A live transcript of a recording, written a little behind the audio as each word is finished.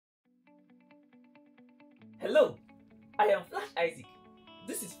Hello, I am Flash Isaac.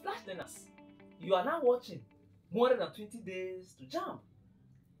 This is Flashlearners. You are now watching 120 Days to Jamb,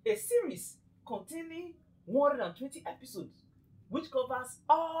 a series containing 120 episodes which covers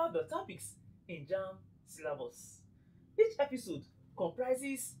all the topics in Jamb syllabus. Each episode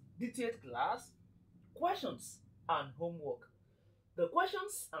comprises detailed class, questions, and homework. The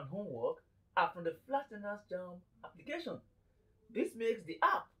questions and homework are from the Flashlearners Jamb application. This makes the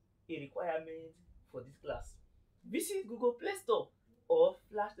app a requirement for this class. Visit Google Play Store or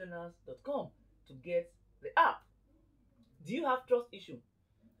flashlearners.com to get the app. Do you have trust issue?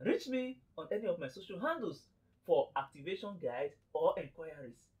 Reach me on any of my social handles for activation guide or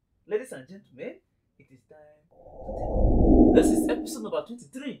inquiries. Ladies and gentlemen, it is time to take. This is episode number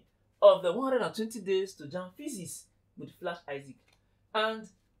 23 of the 120 Days to Jamb Physics with Flash Isaac. And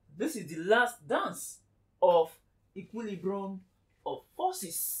this is the last dance of equilibrium of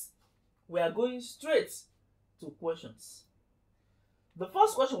forces. We are going straight to questions. The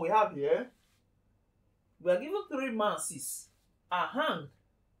first question we have here, we are given three masses are hung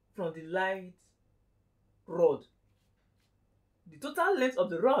from the light rod. The total length of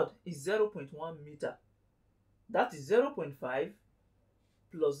the rod is 0.1 meter. That is 0.5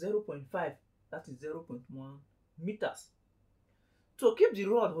 plus 0.5, that is 0.1 meters. To keep the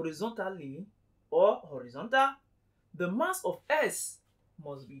rod horizontally or horizontal, the mass of S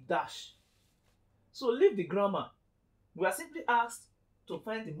must be dash. So leave the grammar. We are simply asked to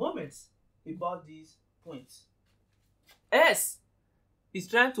find the moments about these points. S is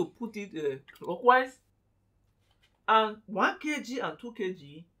trying to put it clockwise, and 1 kg and 2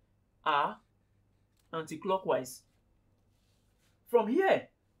 kg are anti-clockwise. From here,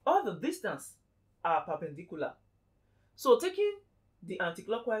 all the distance are perpendicular. So taking the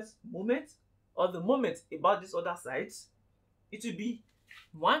anti-clockwise moment or the moment about these other sides, it will be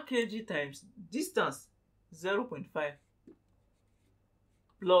 1 kg times distance 0.5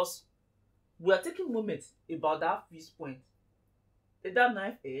 plus, we are taking moment about that fixed point, either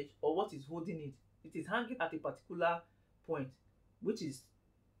knife edge or what is holding it. It is hanging at a particular point, which is,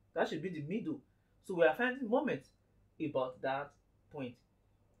 that should be the middle. So we are finding moment about that point,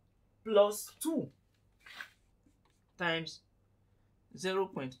 plus 2 times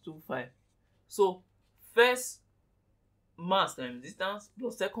 0.25. So first mass times distance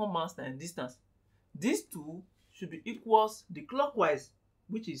plus second mass times distance. These two should be equals the clockwise,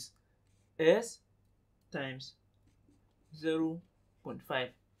 which is S times 0.5.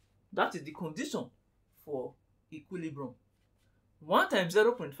 That is the condition for equilibrium. 1 times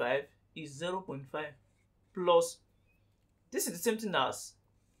 0.5 is 0.5 plus, this is the same thing as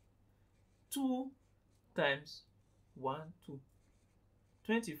 2 times 1, 2.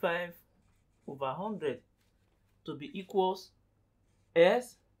 25 over 100 to be equals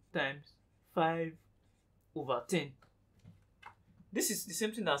S times 5 over 10. This is the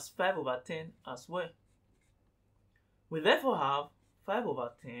same thing as 5 over 10 as well. We therefore have 5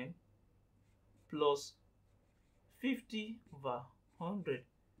 over 10 plus 50 over 100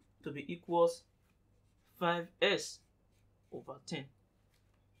 to be equals 5S over 10.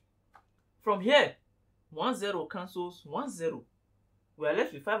 From here, 1 0 cancels 1 0. We are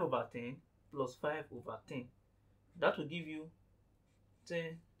left with 5 over 10 plus 5 over 10. That will give you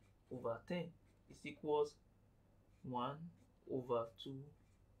 10 over 10 is equals 1 over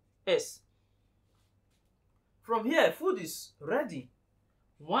 2S. From here, food is ready.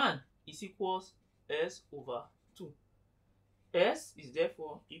 1 is equals S over 2. S is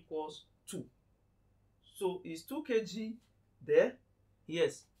therefore equals 2. So is 2 kg there?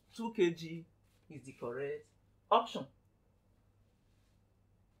 Yes, 2 kg is the correct option.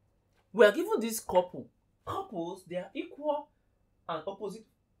 We are given this couple. Couples, they are equal and opposite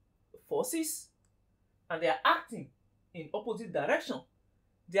forces, and they are acting in opposite direction.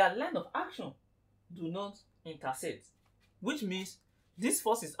 Their line of action do not intersect, which means this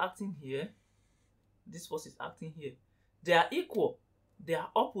force is acting here, this force is acting here. They are equal, they are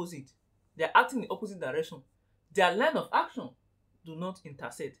opposite, they are acting in opposite direction. Their line of action do not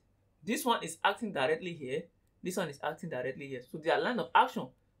intersect. This one is acting directly here, this one is acting directly here. So their line of action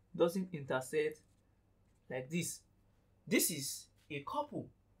doesn't intersect like this. This is a couple.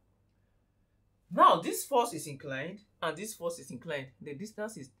 Now this force is inclined and this force is inclined. The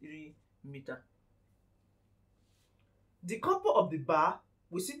distance is 3 meters. The couple of the bar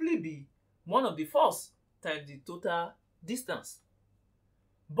will simply be one of the force times the total distance.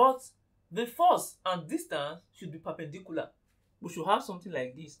 But the force and distance should be perpendicular. We should have something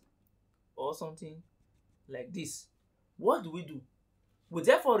like this or something like this. What do? We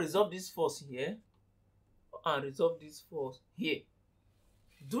therefore resolve this force here and resolve this force here.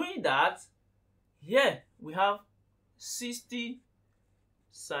 Doing that, here we have 60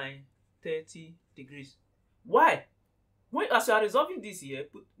 sine 30 degrees. Why? When as you are resolving this here,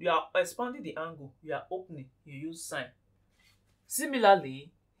 you are expanding the angle, you are opening, you use sine.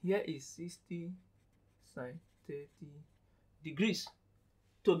 Similarly, here is 60 sine 30 degrees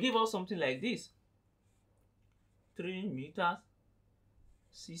to give us something like this. 3 meters,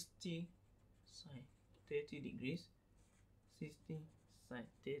 60 sine 30 degrees, 60 sine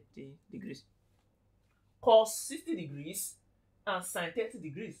 30 degrees. Cos 60 degrees and sine 30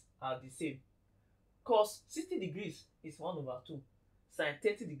 degrees are the same. Cos 60 degrees is 1 over 2. Sine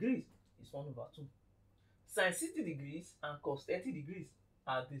 30 degrees is 1 over 2. Sine 60 degrees and cos 30 degrees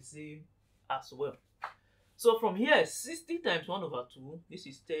are the same as well. So from here, 60 times 1 over 2, this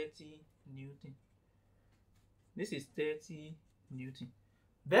is 30 Newton. This is 30 Newton.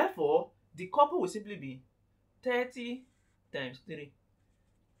 Therefore, the couple will simply be 30 times 3,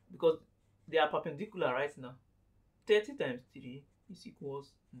 because they are perpendicular right now. 30 times 3 is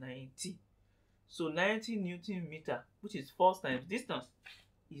equals 90. So 90 Newton meter, which is force times distance,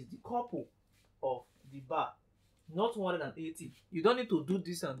 is the couple of the bar, not 180. You don't need to do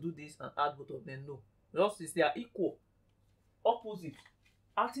this and add both of them. No, just they are equal, opposite,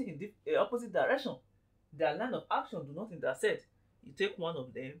 acting in the opposite direction. Their line of action do not intersect. You take one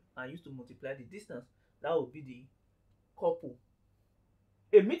of them and use to multiply the distance. That would be the couple.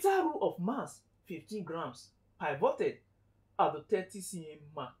 A meter rule of mass 15 grams pivoted at the 30 cm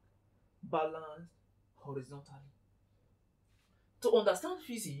mark, balanced horizontally. To understand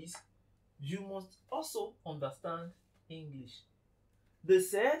physics, you must also understand English. They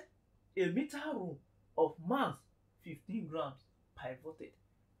said a meter rule of mass 15 grams pivoted.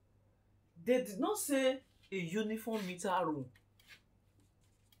 They did not say a uniform meter rule.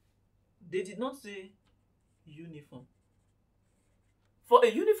 They did not say uniform. For a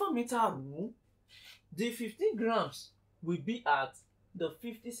uniform meter rule, the 15 grams will be at the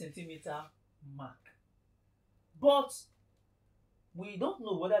 50 centimeter mark. But we don't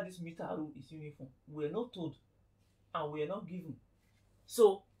know whether this meter rule is uniform. We are not told and we are not given.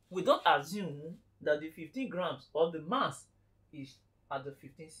 So we don't assume that the 15 grams or the mass is at the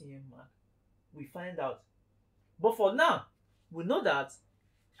 15 cm mark. We find out. But for now, we know that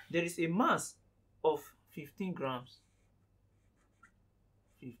there is a mass of 15 grams.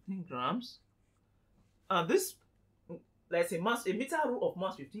 15 grams. And this, like a meter rule of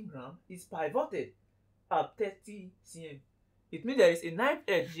mass 15 grams is pivoted at 30 cm. It means there is a knife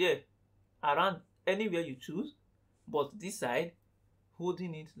edge here around anywhere you choose, but this side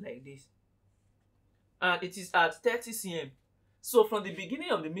holding it like this. And it is at 30 cm. So from the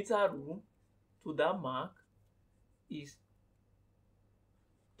beginning of the meter rule to that mark is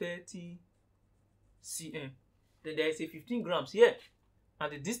 30 cm. Then there is a 15 grams here,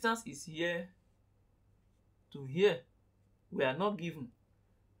 and the distance is here to here. We are not given.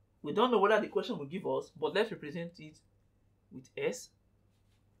 We don't know whether the question will give us, but let's represent it with S.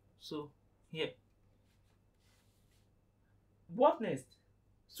 So here. What next?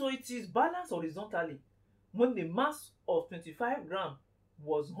 So it is balanced horizontally when the mass of 25 grams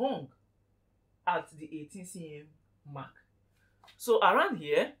was hung at the 18 cm mark. So around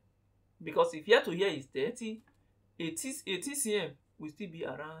here, because if here to here is 30, 80 cm will still be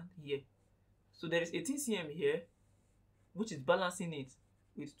around here. So there is 18 cm here, which is balancing it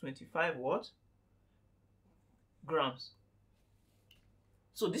with 25 what? Grams.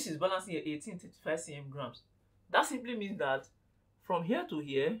 So this is balancing here 1835 cm grams. That simply means that from here to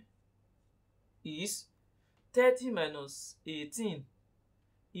here is 30 minus 18.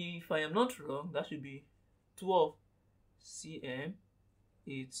 If I am not wrong, that should be 12 cm,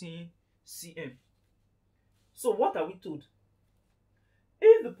 18 cm. So what are we told?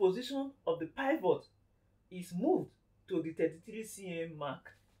 If the position of the pivot is moved to the 33 cm mark,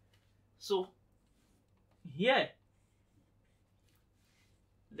 so here,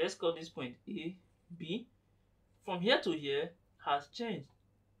 let's call this point A, B, from here to here has changed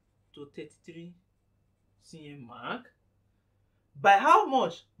to 33 cm mark. By how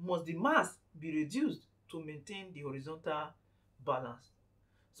much must the mass be reduced to maintain the horizontal balance?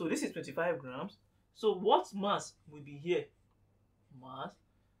 So this is 25 grams. So what mass will be here? Mass.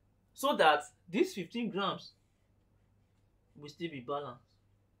 So that this 15 grams will still be balanced.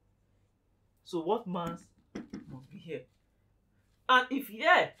 So what mass must be here? And if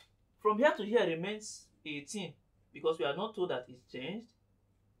here, from here to here remains 18, because we are not told that it's changed,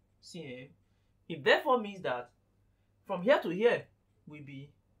 cm, it therefore means that from here to here will be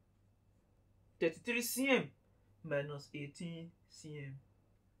 33 cm minus 18 cm.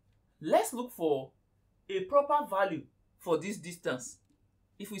 Let's look for a proper value for this distance.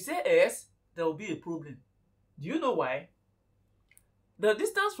 If we say S, there will be a problem. Do you know why? The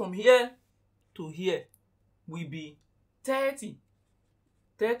distance from here to here will be 30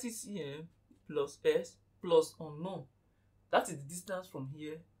 cm plus s plus unknown. That is the distance from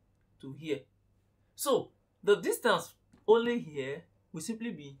here to here. So the distance only here will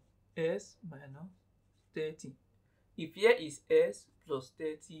simply be s minus 30. If here is s plus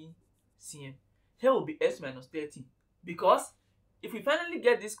 30 cm, here will be s minus 30, because if we finally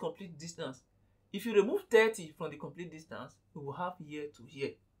get this complete distance, if you remove 30 from the complete distance, we will have here to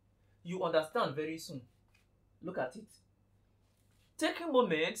here. You understand very soon. Look at it. Taking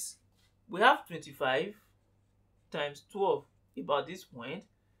moments, we have 25 times 12 about this point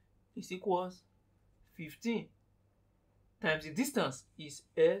is equals 15 times the distance is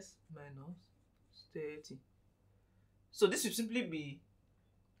s minus 30. So this will simply be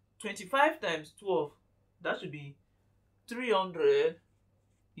 25 times 12, that should be 300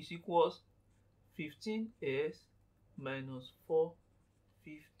 is equals 15s minus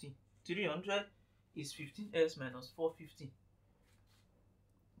 450. 300 is 15s minus 450.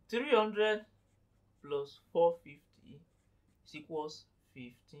 300 plus 450 is equals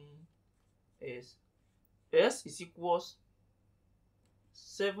 15s. S is equals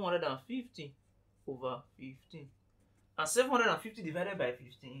 750 over 15. And 750 divided by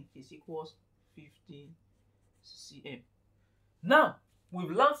 15 is equals 50 cm. Now,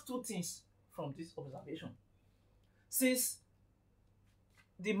 we've learned two things from this observation. Since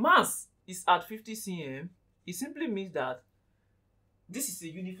the mass is at 50 cm, it simply means that this is a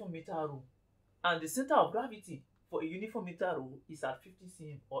uniform meter rule, and the center of gravity for a uniform meter rule is at 50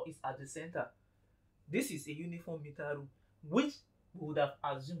 cm or is at the center. This is a uniform meter rule, which we would have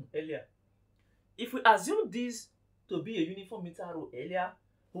assumed earlier. If we assume this to be a uniform meter rule earlier,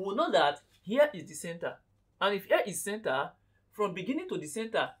 we will know that here is the center. And if here is center, from beginning to the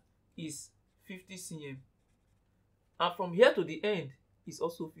center is 50 cm. And from here to the end is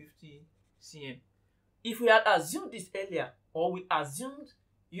also 50 cm. If we had assumed this earlier, or we assumed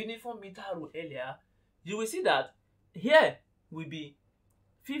uniform meter rule earlier, you will see that here will be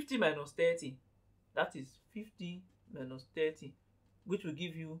 50 minus 30. That is 50 minus 30, which will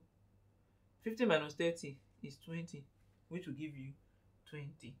give you 50 minus 30 is 20, which will give you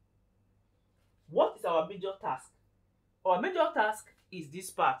 20. What is our major task? Our major task is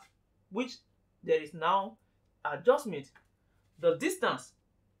this part, which there is now adjustment. The distance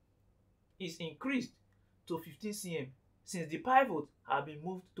is increased to 15 cm since the pivot have been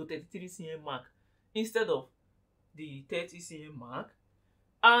moved to 33 cm mark instead of the 30 cm mark.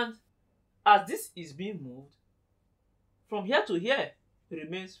 And as this is being moved, from here to here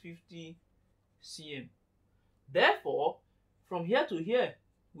remains 50 cm. Therefore, from here to here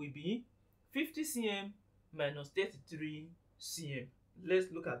will be 50 cm minus 33 cm.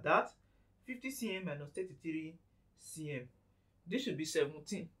 Let's look at that. 50 cm minus 33 cm. This should be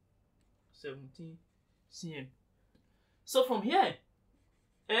 17 cm. So from here,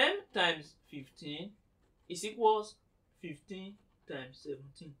 m times 15 is equals 15 times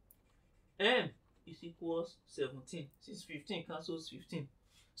 17. M is equals 17. Since 15 cancels 15.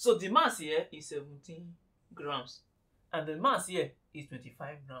 So the mass here is 17 grams. And the mass here is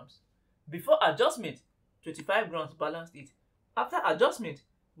 25 grams. Before adjustment, 25 grams balanced it. After adjustment,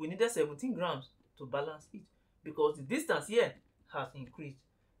 we needed 17 grams to balance it, because the distance here has increased.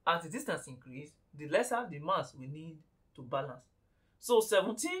 As the distance increased, the lesser the mass we need to balance. So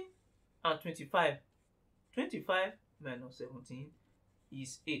 17 and 25. 25 minus 17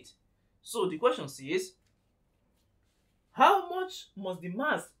 is 8. So the question says, how much must the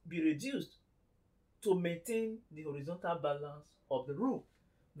mass be reduced to maintain the horizontal balance of the rule?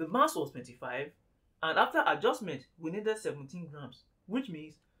 The mass was 25, and after adjustment, we needed 17 grams, which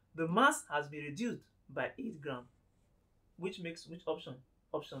means the mass has been reduced by 8 grams, which makes which option?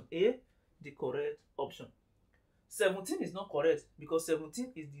 Option A the correct option. 17 is not correct because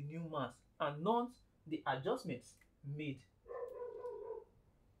 17 is the new mass and not the adjustments made.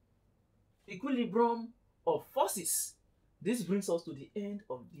 Equilibrium of forces. This brings us to the end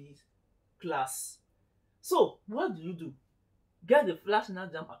of this class. So, what do? Get the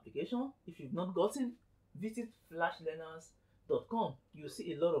Flashlearners Jamb application. If you've not gotten, visit flashlearners.com. You'll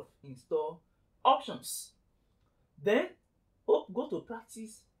see a lot of install options. Then, go to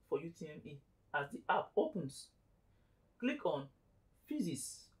Practice for UTME. As the app opens, click on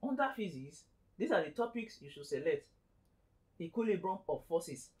Physics. Under Physics, these are the topics you should select. Equilibrium of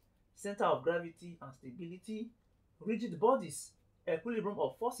forces, center of gravity and stability, rigid bodies, equilibrium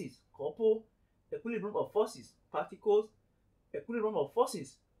of forces, couple, equilibrium of forces, particles, equilibrium of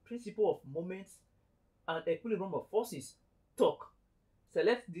forces, principle of moments, and equilibrium of forces, torque.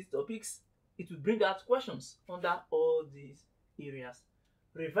 Select these topics. it will bring out questions under all these areas.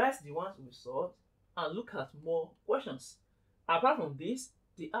 Revise the ones we solved and look at more questions. Apart from this,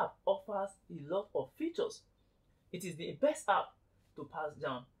 the app offers a lot of features. It is the best app to pass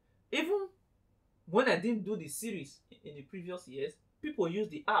Jamb. Even when I didn't do the series in the previous years, people use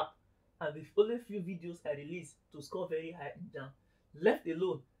the app and the only few videos I released to score very high in Jamb. Left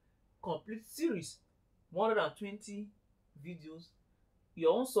alone, complete series, 120 videos,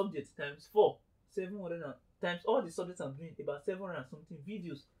 your own subject times 4, 700 times all the subjects I'm doing, about 700 and something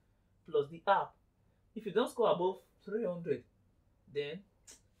videos plus the app. If you don't score above 300, then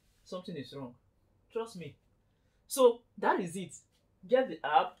something is wrong. Trust me. So that is it. Get the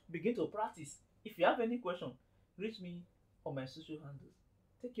app, begin to practice. If you have any question, reach me on my social handles.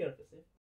 Take care of yourself.